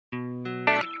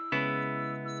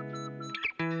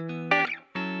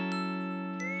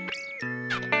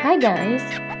Hi guys.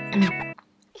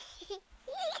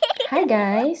 Hi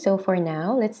guys. So for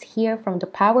now, let's hear from the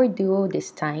power duo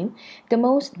this time, the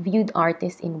most viewed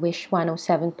artist in Wish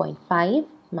 107.5,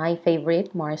 my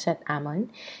favorite Morissette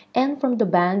Amon, and from the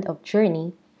band of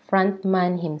Journey,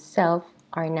 frontman himself,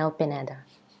 Arnel Pineda.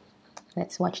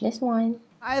 Let's watch this one.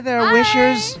 Hi there, Hi!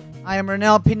 Wishers. I am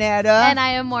Arnel Pineda. And I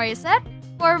am Morissette.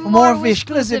 For For more Wish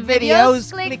Wish-exclusive exclusive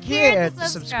videos, click here to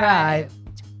subscribe.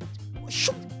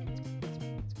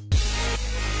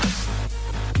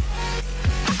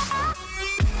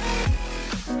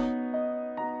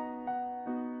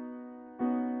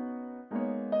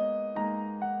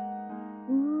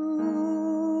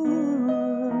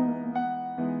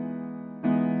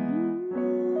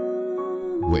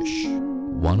 Wish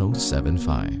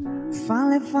 1075.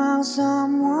 Finally found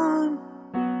someone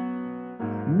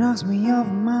who knocks me off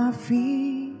my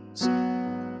feet.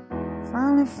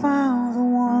 Finally found the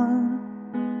one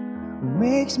who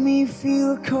makes me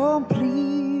feel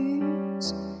complete.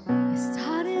 We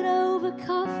started over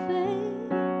coffee.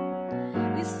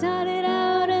 We started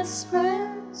out as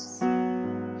friends.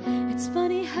 It's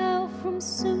funny how from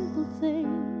simple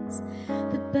things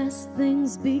the best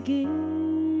things begin.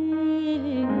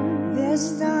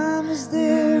 This time is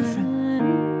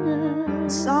different.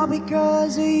 It's all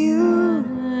because of you.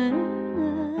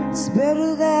 It's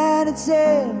better than it's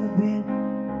ever been,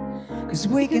 'cause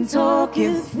we can talk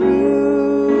it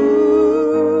through.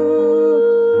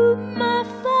 My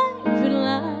favorite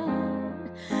line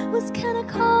was, "Can I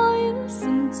call you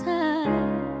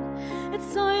sometime?"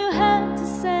 It's all you had to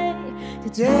say to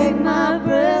Take my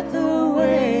breath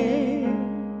away.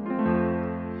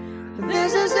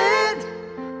 This is it.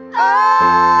 Oh,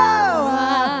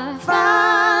 I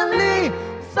finally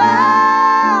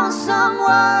found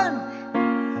someone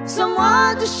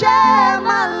to share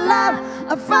my life.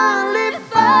 I finally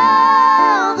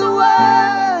found the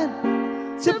one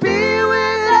to be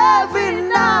with every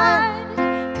night.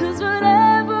 'Cause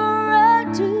whatever I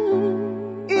do,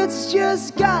 It's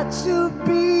just got to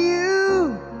be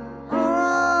you.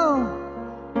 Oh,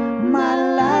 my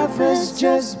life has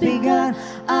just begun.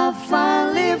 I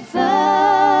finally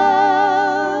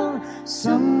found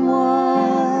someone.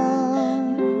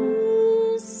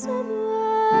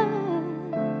 someone.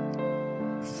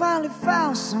 Finally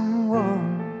found someone.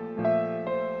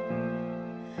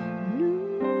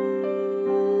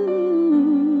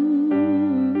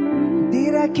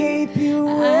 Did I keep you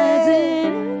I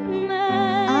waiting? didn't I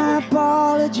mind,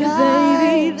 apologize.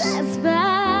 baby, that's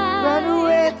fine. Rather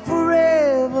wait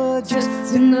forever just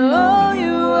to know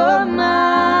you were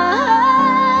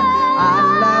mine. I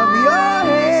love your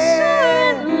hair. Sure,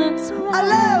 it looks right. I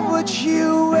love what you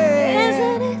wear.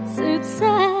 Isn't it too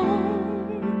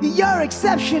tight? You're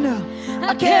exceptional. I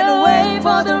can't wait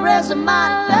for the rest of my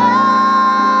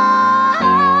life.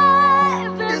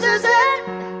 This is it.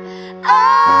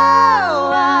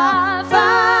 Oh, I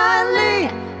finally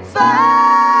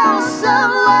found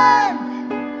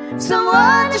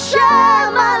someone to share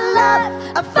my life.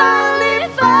 I finally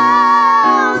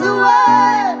found the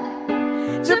one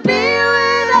to be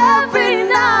with every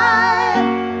night.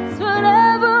 It's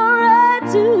whatever I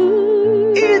do.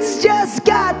 It's just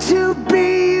got to be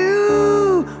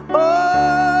you.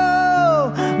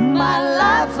 Oh, my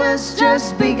life has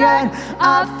just begun. I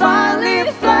finally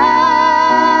found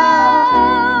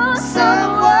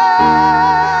someone.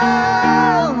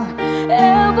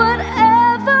 And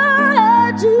whatever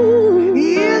I do,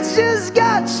 It's just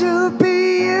got to be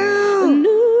you.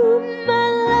 knew my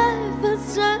life has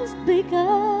just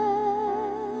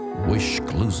begun. Wish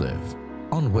exclusive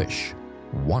on Wish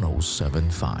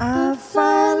 1075. I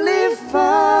finally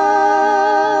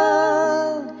found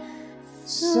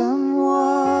someone.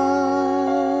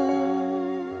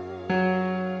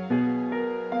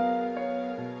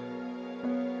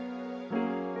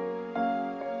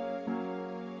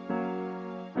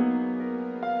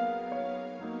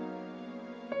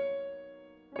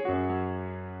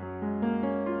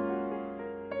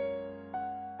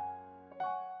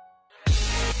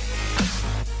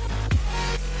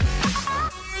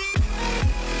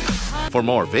 For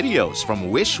more videos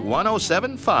from Wish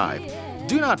 1075,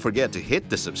 do not forget to hit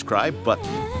the subscribe button.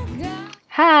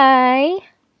 Hi!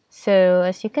 So,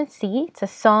 as you can see, it's a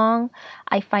song,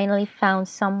 I Finally Found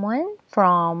Someone,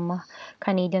 from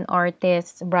Canadian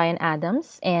artist Bryan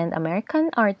Adams and American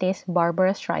artist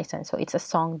Barbara Streisand. So, it's a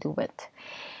song duet.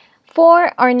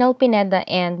 For Arnel Pineda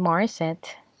and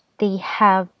Morissette, they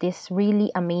have these really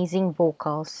amazing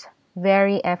vocals,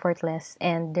 very effortless,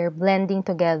 and they're blending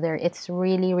together. It's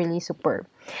really, really superb.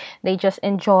 They just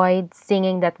enjoyed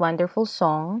singing that wonderful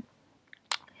song.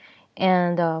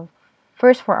 And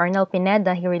First, for Arnel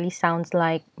Pineda, he really sounds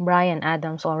like Bryan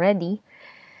Adams already.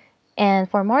 And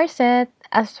for Morissette,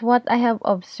 as what I have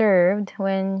observed,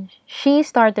 when she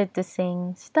started to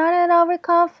sing, started over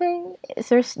coughing,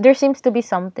 there seems to be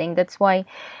something. That's why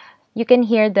you can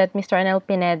hear that Mr. Arnel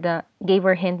Pineda gave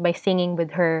her hint by singing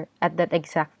with her at that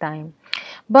exact time.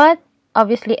 But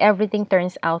obviously, everything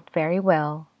turns out very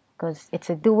well because it's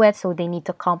a duet, so they need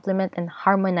to complement and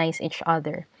harmonize each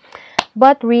other.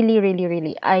 But really, really,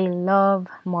 really, I love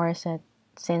Morissette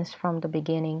since from the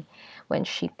beginning. When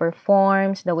she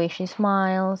performs, the way she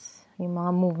smiles, yung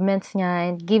mga movements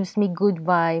niya, it gives me good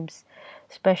vibes.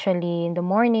 Especially in the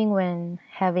morning when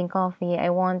having coffee,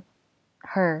 I want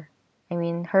her. I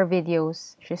mean, her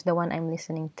videos. She's the one I'm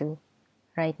listening to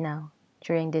right now,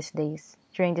 during these days,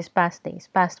 during these past days,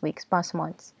 past weeks, past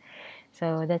months.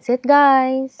 So that's it,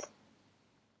 guys.